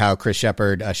history of it, how Chef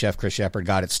Chris Shepard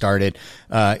got it started.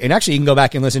 And actually, you can go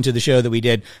back and listen to the show that we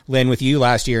did, Lynn, with you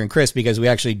last year and Chris, because we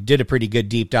actually did a pretty good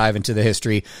deep dive into the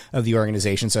history of the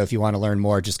organization. So if you want to learn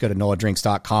more, just go to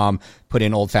NOLADrinks.com, put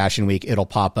in Old Fashioned Week. It'll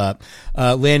pop up.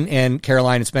 Lynn and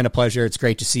Caroline, it's been a pleasure. It's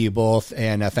great to see you both.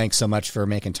 And thanks so much for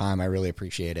making time. I really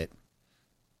appreciate it.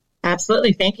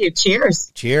 Absolutely. Thank you.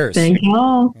 Cheers. Cheers. Thank you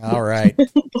all. All right.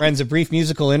 Friends, a brief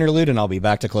musical interlude, and I'll be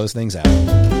back to close things out.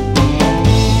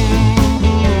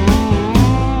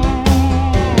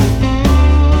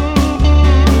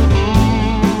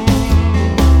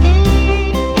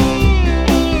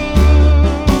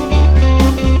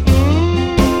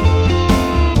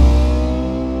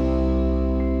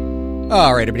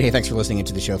 All right, everybody. Hey, thanks for listening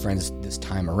into the show, friends, this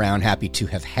time around. Happy to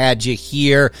have had you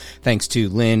here. Thanks to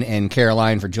Lynn and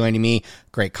Caroline for joining me.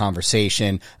 Great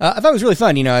conversation. I thought it was really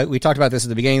fun. We talked about this at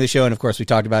the beginning of the show, and of course, we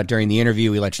talked about it during the interview.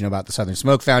 We let you know about the Southern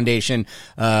Smoke Foundation.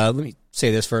 Let me say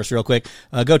this first real quick.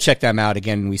 Go check them out.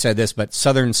 Again, we said this, but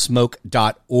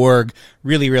southernsmoke.org.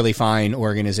 Really, really fine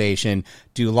organization.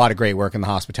 Do a lot of great work in the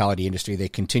hospitality industry. They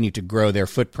continue to grow their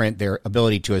footprint. Their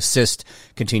ability to assist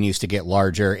continues to get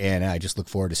larger, and I just look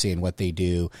forward to seeing what they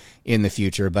do in the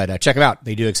future. But check them out.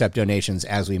 They do accept donations,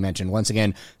 as we mentioned. Once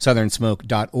again,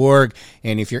 southernsmoke.org.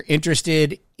 And if you're interested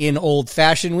in Old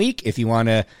Fashioned Week, if you want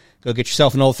to go get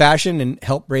yourself an old fashioned and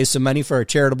help raise some money for a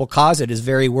charitable cause, it is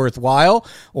very worthwhile.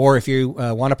 Or if you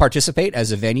want to participate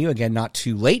as a venue, again, not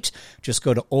too late, just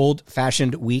go to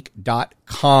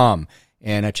oldfashionedweek.com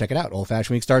and check it out. Old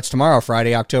Fashioned Week starts tomorrow,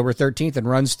 Friday, October 13th, and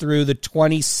runs through the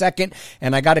 22nd.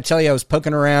 And I got to tell you, I was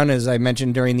poking around, as I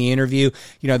mentioned during the interview.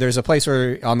 There's a place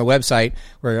on the website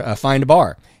where find a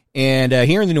bar. And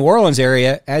here in the New Orleans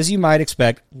area, as you might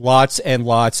expect, lots and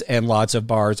lots and lots of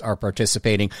bars are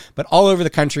participating. But all over the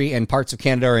country and parts of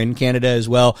Canada or in Canada as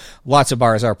well, lots of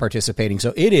bars are participating.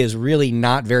 So it is really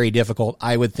not very difficult,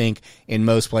 I would think, in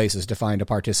most places to find a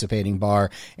participating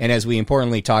bar. And as we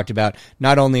importantly talked about,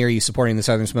 not only are you supporting the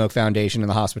Southern Smoke Foundation and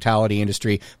the hospitality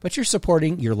industry, but you're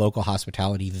supporting your local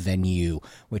hospitality venue,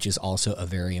 which is also a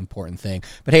very important thing.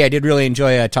 But hey, I did really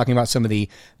enjoy talking about some of the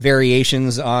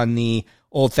variations on the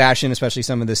Old Fashioned, especially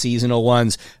some of the seasonal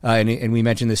ones. And we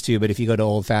mentioned this too, but if you go to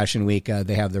Old Fashioned Week,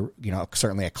 they have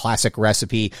certainly a classic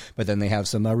recipe, but then they have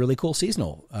some really cool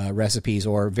seasonal recipes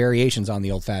or variations on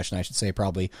the Old Fashioned, I should say,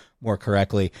 probably more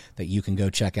correctly, that you can go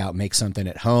check out, make something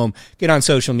at home, get on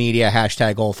social media,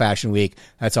 hashtag Old Fashioned Week.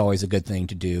 That's always a good thing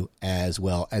to do as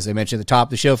well. As I mentioned at the top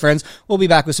of the show, friends, we'll be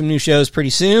back with some new shows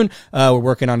pretty soon. We're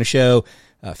working on a show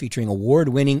featuring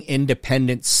award-winning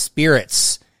independent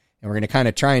spirits. And we're going to kind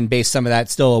of try and base some of that,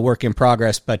 still a work in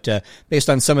progress, but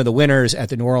based on some of the winners at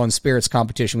the New Orleans Spirits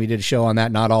competition. We did a show on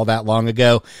that not all that long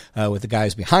ago with the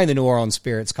guys behind the New Orleans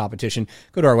Spirits competition.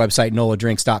 Go to our website,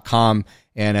 NOLADrinks.com,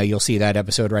 and you'll see that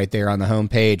episode right there on the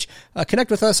homepage.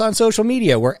 Connect with us on social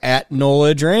media. We're at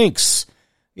NOLADrinks.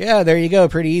 Yeah, there you go.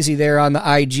 Pretty easy there on the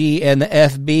IG and the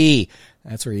FB.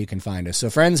 That's where you can find us.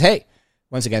 So, friends, hey,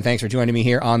 once again, thanks for joining me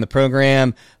here on the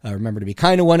program. Remember to be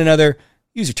kind to one another.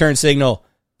 Use your turn signal.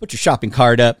 Put your shopping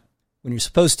cart up. When you're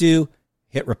supposed to,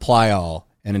 hit reply all.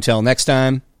 And until next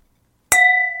time,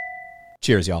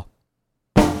 cheers, y'all.